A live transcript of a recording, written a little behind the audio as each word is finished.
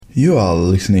You are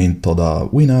listening to the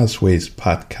Winners Ways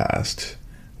podcast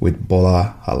with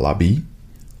Bola Alabi,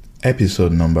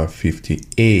 episode number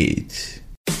 58.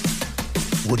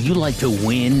 Would you like to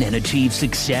win and achieve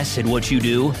success at what you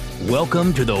do?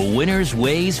 Welcome to the Winners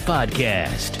Ways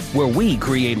podcast, where we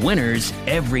create winners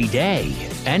every day.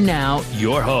 And now,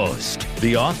 your host,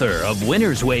 the author of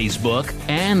Winners Ways book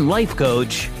and life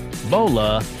coach,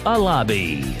 Bola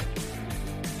Alabi.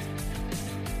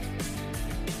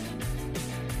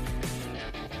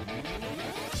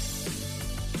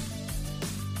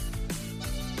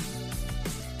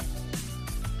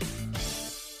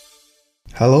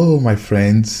 Hello, my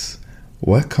friends.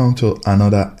 Welcome to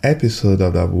another episode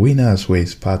of the Winners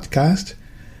Ways podcast,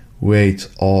 where it's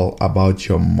all about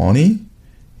your money,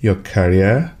 your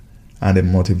career, and the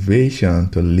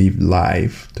motivation to live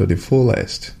life to the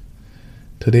fullest.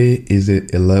 Today is the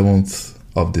 11th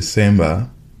of December.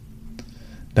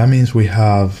 That means we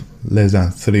have less than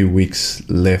 3 weeks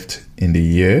left in the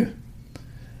year,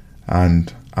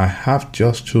 and I have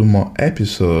just 2 more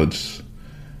episodes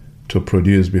to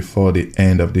produce before the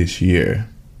end of this year.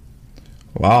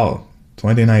 Wow,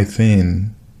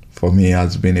 2019 for me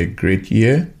has been a great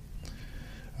year.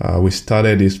 We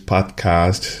started this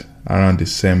podcast around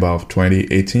December of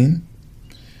 2018.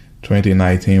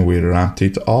 2019 we ramped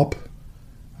it up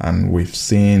and we've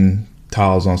seen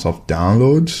thousands of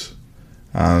downloads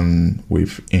and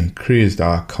we've increased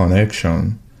our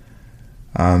connection,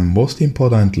 and most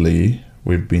importantly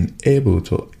we've been able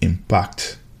to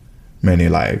impact many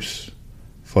lives.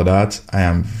 For that, I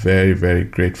am very, very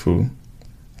grateful.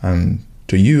 And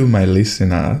to you, my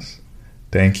listeners,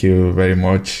 thank you very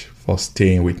much for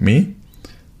staying with me.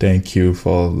 Thank you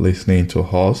for listening to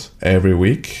us every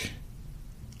week.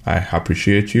 I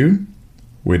appreciate you.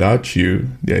 Without you,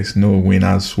 there is no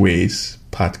Winners Ways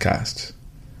podcast.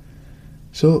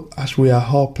 So, as we are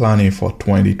all planning for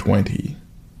 2020,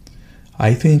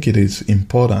 I think it is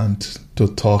important to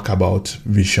talk about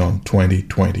Vision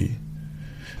 2020.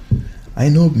 I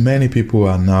know many people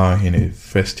are now in a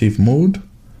festive mood,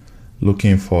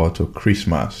 looking forward to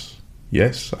Christmas.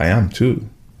 Yes, I am too.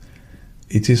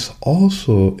 It is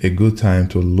also a good time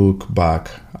to look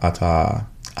back at our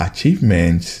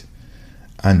achievements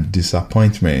and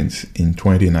disappointments in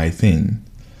 2019.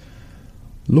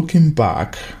 Looking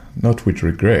back, not with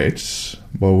regrets,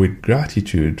 but with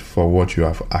gratitude for what you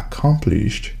have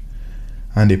accomplished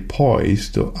and a poise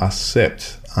to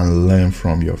accept and learn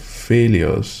from your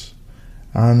failures.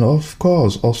 And of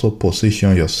course, also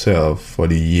position yourself for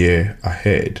the year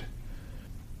ahead.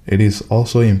 It is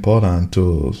also important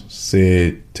to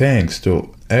say thanks to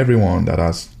everyone that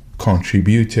has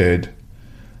contributed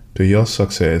to your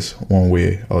success one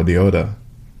way or the other.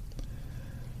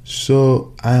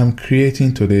 So I am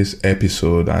creating today's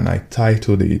episode and I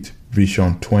titled it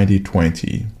Vision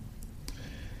 2020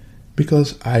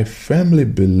 because I firmly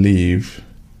believe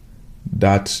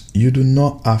that you do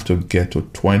not have to get to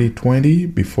 2020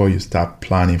 before you start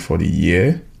planning for the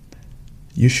year.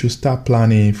 You should start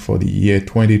planning for the year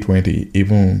 2020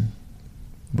 even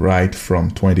right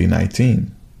from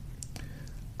 2019.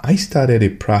 I started a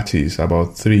practice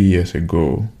about 3 years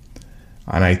ago,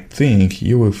 and I think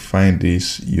you will find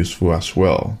this useful as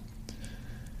well.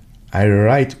 I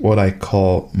write what I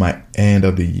call my end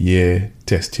of the year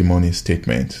testimony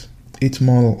statement. It's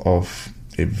more of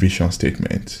a vision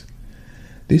statement.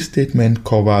 This statement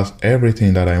covers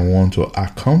everything that I want to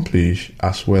accomplish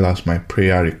as well as my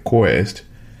prayer request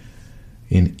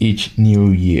in each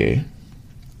new year.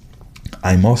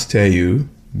 I must tell you,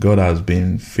 God has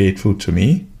been faithful to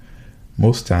me.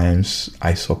 Most times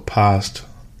I surpassed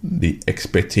the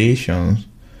expectations,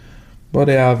 but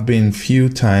there have been few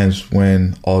times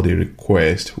when all the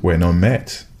requests were not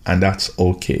met, and that's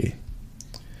okay.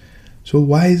 So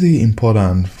why is it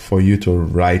important for you to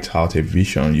write out a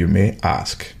vision, you may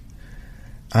ask?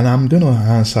 And I'm going to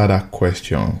answer that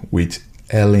question with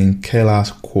Helen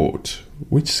Keller's quote,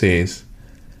 which says,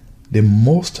 "The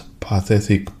most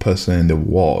pathetic person in the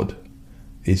world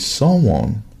is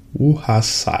someone who has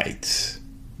sight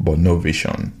but no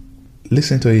vision."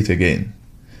 Listen to it again.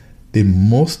 The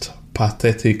most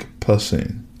pathetic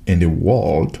person in the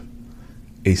world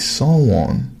is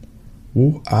someone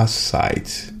who has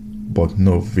sight but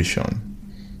no vision.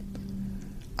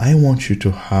 I want you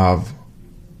to have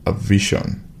a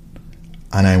vision,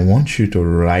 and I want you to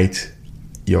write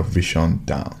your vision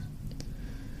down.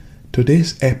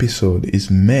 Today's episode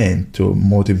is meant to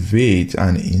motivate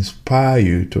and inspire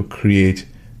you to create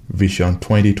Vision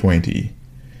 2020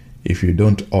 if you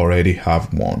don't already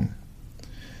have one.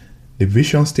 The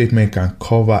vision statement can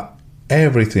cover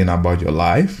everything about your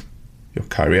life, your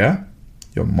career,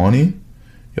 your money,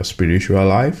 your spiritual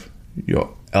life,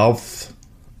 your health,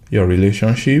 your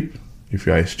relationship, if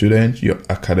you are a student, your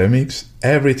academics,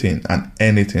 everything and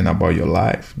anything about your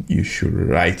life, you should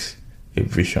write a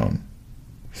vision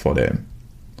for them.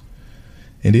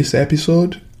 In this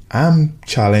episode, I'm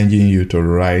challenging you to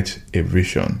write a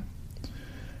vision.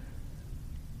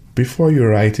 Before you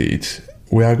write it,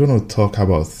 we are going to talk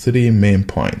about 3 main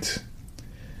points: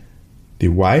 the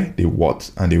why, the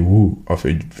what, and the who of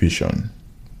a vision.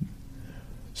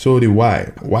 So the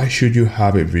why should you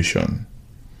have a vision?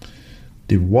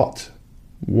 The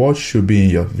what should be in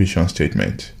your vision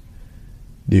statement?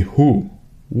 The who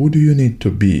do you need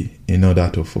to be in order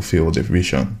to fulfill the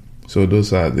vision? So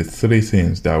those are the 3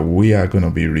 things that we are going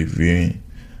to be reviewing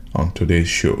on today's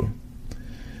show.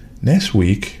 Next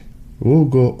week, we'll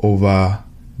go over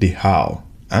the how.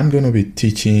 I'm going to be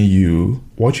teaching you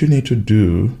what you need to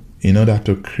do in order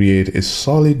to create a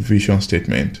solid vision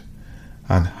statement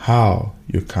and how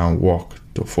you can work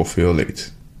to fulfill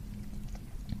it.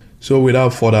 So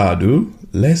without further ado,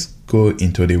 let's go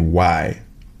into the why.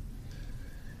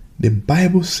 The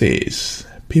Bible says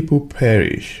people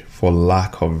perish for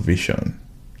lack of vision.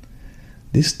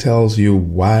 This tells you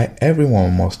why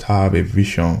everyone must have a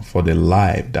vision for the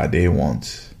life that they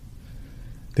want.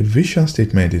 The vision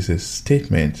statement is a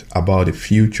statement about the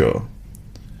future.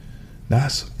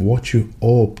 That's what you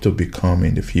hope to become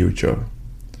in the future.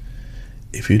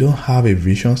 If you don't have a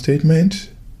vision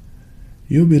statement,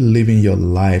 you'll be living your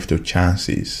life to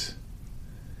chances.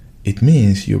 It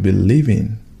means you'll be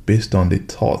living based on the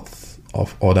thoughts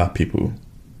of other people.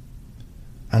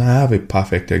 And I have a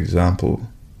perfect example.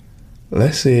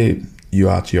 Let's say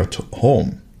you're at your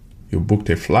home, you booked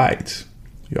a flight,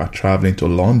 you are traveling to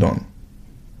London.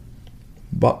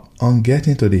 But on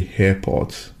getting to the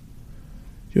airport,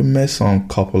 you met some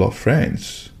couple of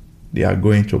friends. They are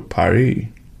going to Paris.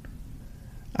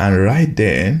 And right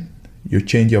then, you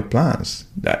change your plans.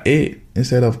 That, hey,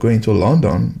 instead of going to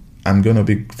London, I'm going to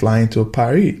be flying to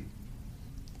Paris.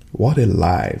 What a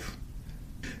life.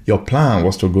 Your plan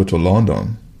was to go to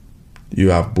London.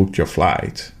 You have booked your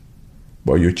flight.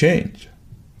 But you changed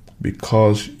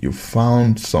because you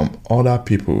found some other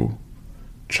people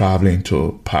traveling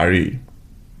to Paris.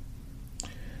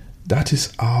 That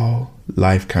is how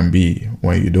life can be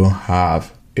when you don't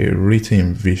have a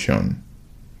written vision.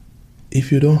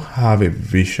 If you don't have a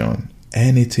vision,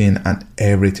 anything and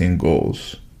everything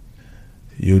goes.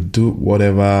 You do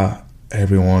whatever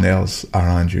everyone else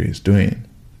around you is doing.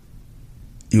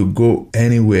 You go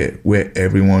anywhere where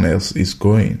everyone else is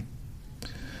going.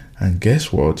 And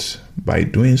guess what? By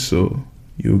doing so,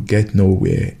 you get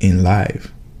nowhere in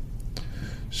life.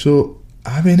 So,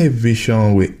 having a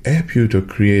vision will help you to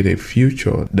create a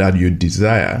future that you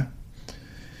desire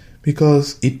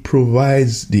because it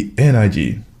provides the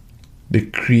energy, the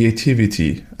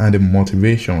creativity, and the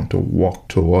motivation to work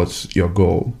towards your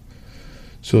goal.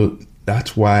 So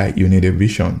that's why you need a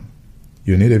vision.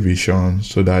 You need a vision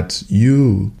so that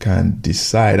you can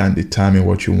decide and determine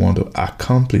what you want to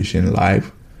accomplish in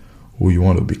life, who you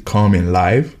want to become in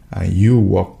life, and you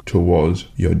work towards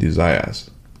your desires.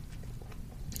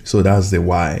 So that's the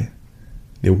why.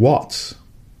 The what.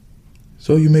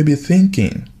 So you may be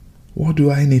thinking, what do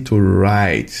I need to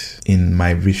write in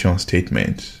my vision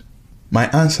statement? My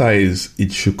answer is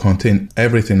it should contain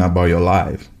everything about your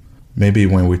life. Maybe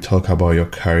when we talk about your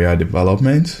career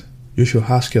development, you should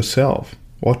ask yourself,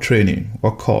 what training,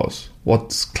 what course,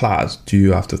 what class do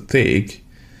you have to take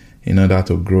in order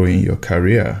to grow in your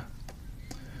career?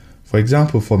 For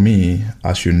example, for me,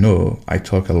 as you know, I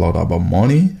talk a lot about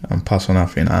money and personal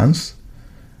finance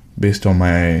based on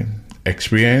my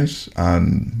experience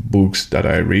and books that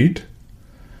I read.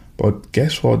 But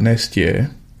guess what? Next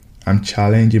year, I'm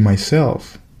challenging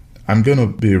myself. I'm going to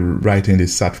be writing the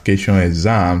certification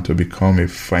exam to become a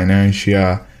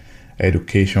financial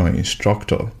education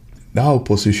instructor. That will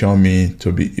position me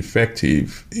to be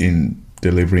effective in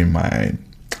delivering my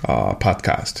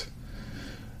podcast.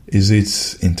 Is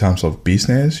it in terms of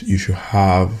business? You should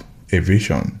have a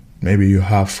vision. Maybe you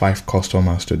have 5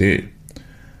 customers today,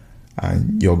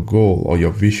 and your goal or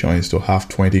your vision is to have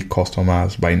 20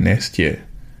 customers by next year.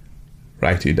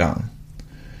 Write it down.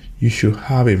 You should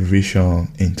have a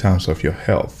vision in terms of your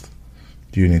health.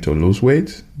 Do you need to lose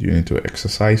weight? Do you need to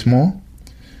exercise more?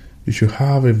 You should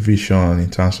have a vision in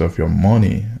terms of your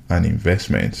money and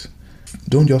investments.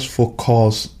 Don't just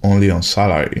focus only on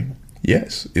salary.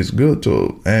 Yes, it's good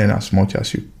to earn as much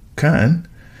as you can,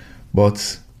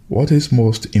 but what is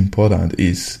most important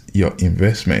is your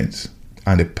investments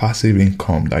and the passive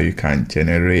income that you can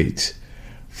generate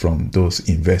from those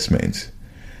investments.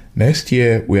 Next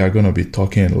year, we are going to be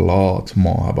talking a lot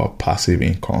more about passive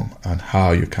income and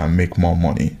how you can make more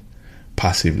money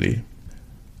passively.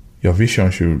 Your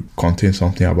vision should contain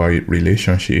something about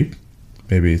relationship.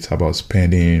 Maybe it's about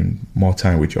spending more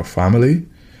time with your family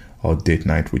or date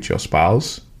night with your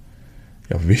spouse.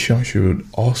 Your vision should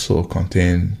also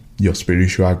contain your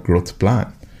spiritual growth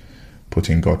plan,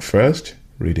 putting God first,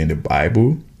 reading the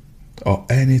Bible, or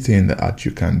anything that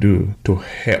you can do to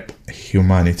help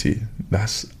humanity.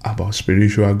 That's about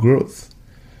spiritual growth.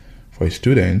 For a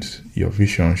student, your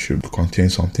vision should contain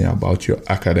something about your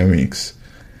academics.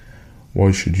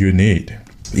 What should you need?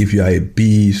 If you are a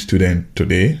B student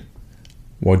today,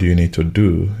 what do you need to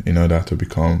do in order to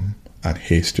become an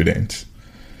A student?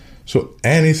 So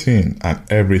anything and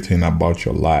everything about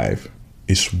your life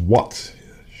is what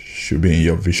should be in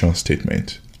your vision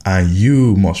statement, and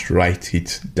you must write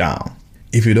it down.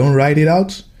 If you don't write it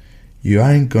out, you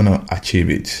aren't gonna achieve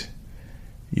it.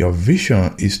 Your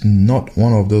vision is not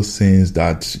one of those things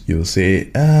that you say,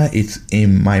 it's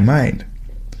in my mind.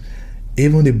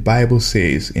 Even the Bible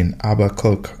says in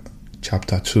Habakkuk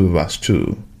chapter 2 verse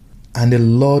 2, "And the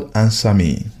Lord answered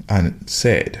me and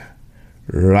said,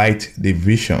 write the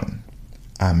vision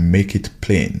and make it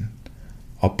plain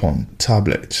upon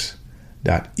tablets,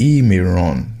 that he may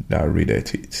run that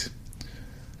readeth it."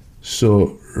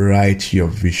 So write your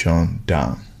vision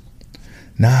down.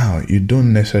 Now, you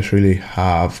don't necessarily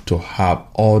have to have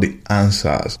all the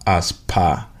answers as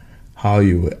per how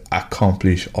you will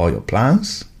accomplish all your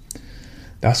plans.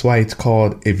 That's why it's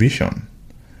called a vision.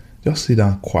 Just sit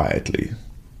down quietly.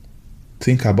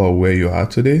 Think about where you are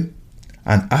today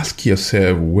and ask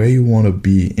yourself where you want to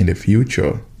be in the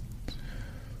future.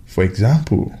 For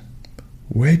example,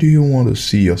 where do you want to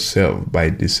see yourself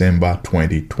by December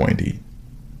 2020?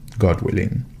 God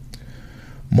willing.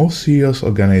 Most serious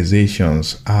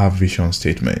organizations have vision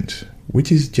statements,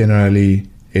 which is generally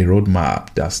a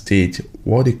roadmap that states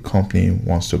what the company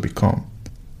wants to become.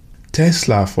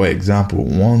 Tesla, for example,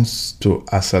 wants to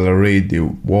accelerate the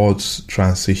world's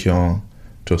transition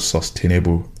to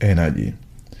sustainable energy.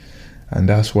 And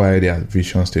that's why their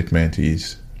vision statement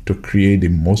is to create the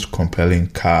most compelling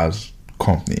cars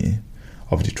company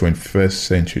of the 21st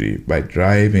century by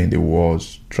driving the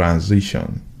world's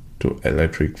transition to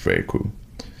electric vehicle.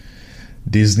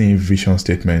 Disney vision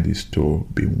statement is to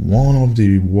be one of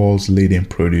the world's leading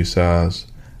producers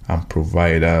and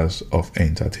providers of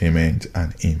entertainment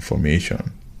and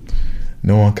information.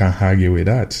 No one can argue with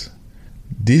that.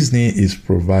 Disney is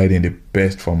providing the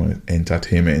best form of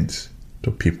entertainment to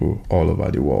people all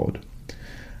over the world.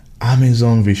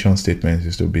 Amazon vision statement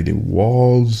is to be the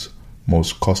world's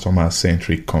most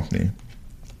customer-centric company.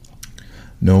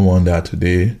 No wonder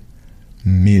today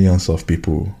millions of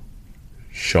people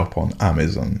shop on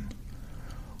Amazon.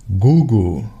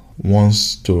 Google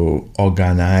wants to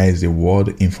organize the world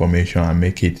information and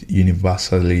make it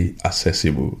universally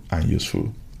accessible and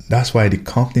useful. That's why the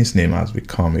company's name has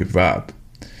become a verb.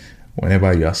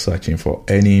 Whenever you are searching for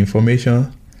any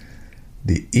information,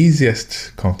 the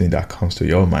easiest company that comes to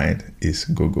your mind is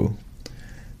Google.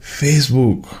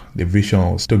 Facebook, the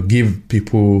vision was to give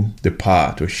people the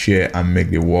power to share and make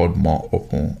the world more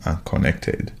open and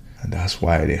connected. And that's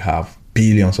why they have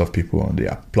billions of people on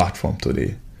their platform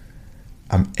today.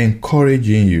 I'm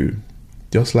encouraging you,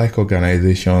 just like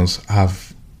organizations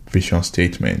have vision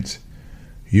statements,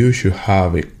 you should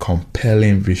have a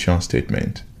compelling vision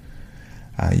statement.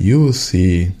 And you will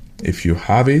see, if you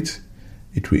have it,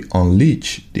 it will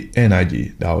unleash the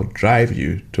energy that will drive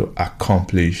you to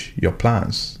accomplish your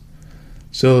plans.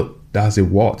 So that's the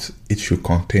what. It should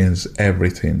contain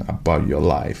everything about your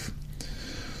life.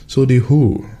 So the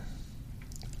who,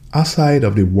 aside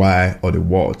of the why or the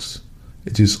what,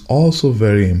 it is also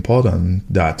very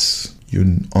important that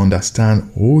you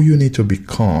understand who you need to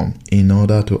become in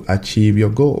order to achieve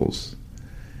your goals.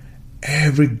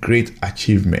 Every great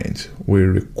achievement will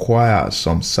require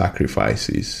some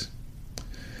sacrifices.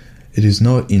 It is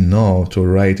not enough to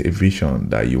write a vision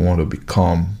that you want to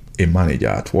become a manager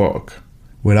at work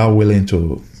without willing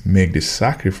to make the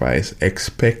sacrifice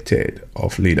expected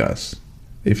of leaders.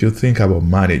 If you think about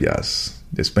managers,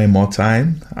 they spend more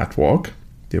time at work,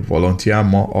 they volunteer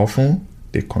more often,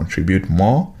 they contribute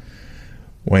more.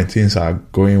 When things are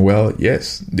going well,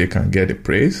 yes, they can get the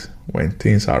praise. When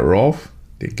things are rough,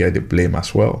 they get the blame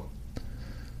as well.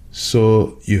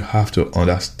 So you have to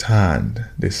understand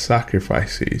the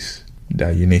sacrifices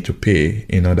that you need to pay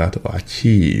in order to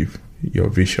achieve your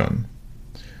vision.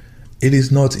 It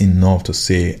is not enough to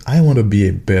say, I want to be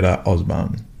a better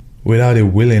husband, without a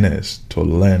willingness to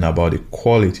learn about the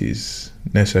qualities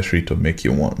necessary to make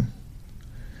you one.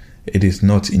 It is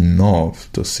not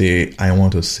enough to say, I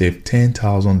want to save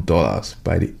 $10,000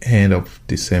 by the end of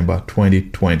December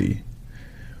 2020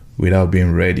 without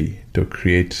being ready to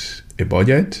create a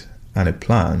budget and a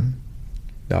plan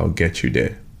that will get you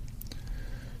there.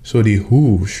 So the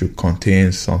who should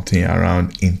contain something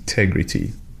around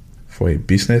integrity. For a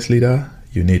business leader,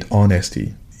 you need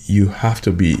honesty. You have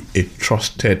to be a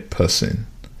trusted person.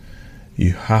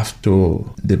 You have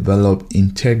to develop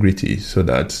integrity so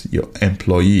that your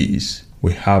employees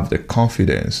will have the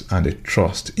confidence and the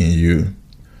trust in you.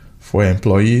 For an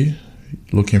employee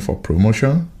looking for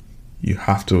promotion, you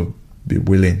have to be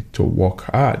willing to work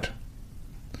hard.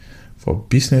 For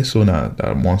business owner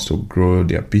that wants to grow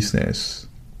their business,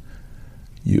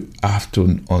 you have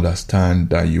to understand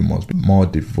that you must be more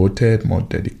devoted, more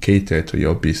dedicated to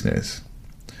your business.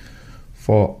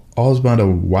 For husband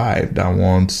or wife that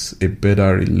wants a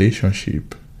better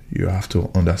relationship, you have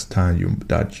to understand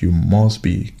that you must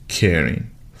be caring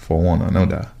for one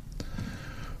another.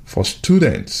 For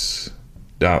students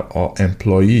or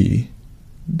employee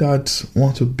that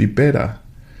want to be better,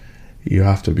 you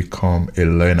have to become a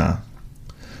learner.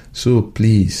 So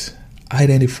please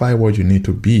identify what you need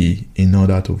to be in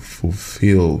order to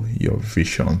fulfill your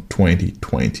vision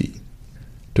 2020.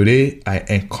 Today, I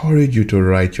encourage you to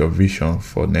write your vision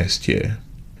for next year.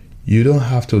 You don't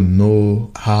have to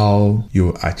know how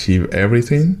you achieve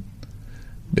everything.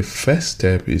 The first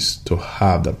step is to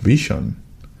have the vision.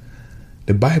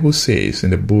 The Bible says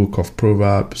in the book of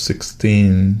Proverbs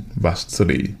 16 verse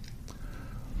 3,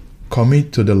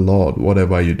 commit to the Lord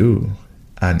whatever you do,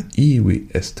 and He will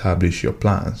establish your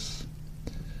plans.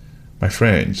 My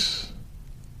friends,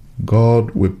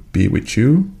 God will be with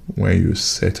you when you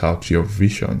set out your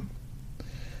vision.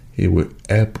 He will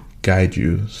help guide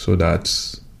you so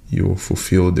that you will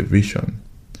fulfill the vision.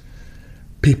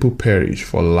 People perish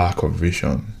for lack of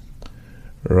vision.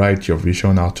 Write your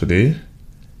vision out today,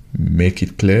 make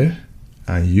it clear,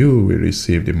 and you will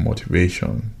receive the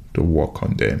motivation to work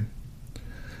on them.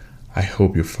 I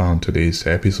hope you found today's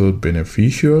episode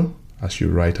beneficial as you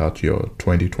write out your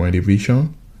 2020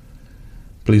 vision.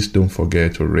 Please don't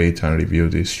forget to rate and review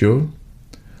this show.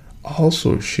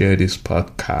 Also, share this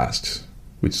podcast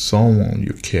with someone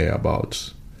you care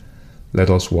about. Let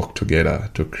us work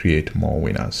together to create more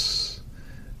winners.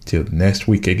 Till next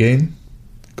week again,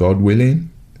 God willing,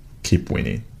 keep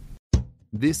winning.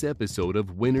 This episode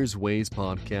of Winner's Ways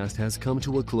podcast has come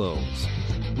to a close.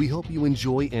 We hope you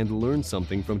enjoy and learn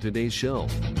something from today's show.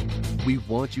 We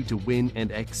want you to win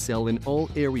and excel in all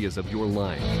areas of your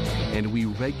life, and we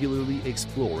regularly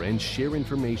explore and share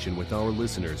information with our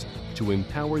listeners to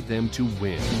empower them to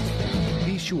win.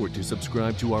 Be sure to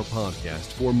subscribe to our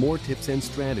podcast for more tips and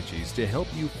strategies to help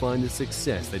you find the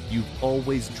success that you've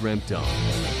always dreamt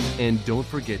of. And don't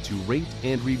forget to rate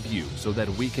and review so that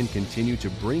we can continue to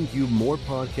bring you more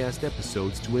podcast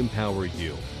episodes to empower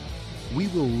you. We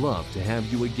will love to have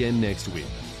you again next week.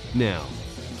 Now,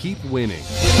 keep winning.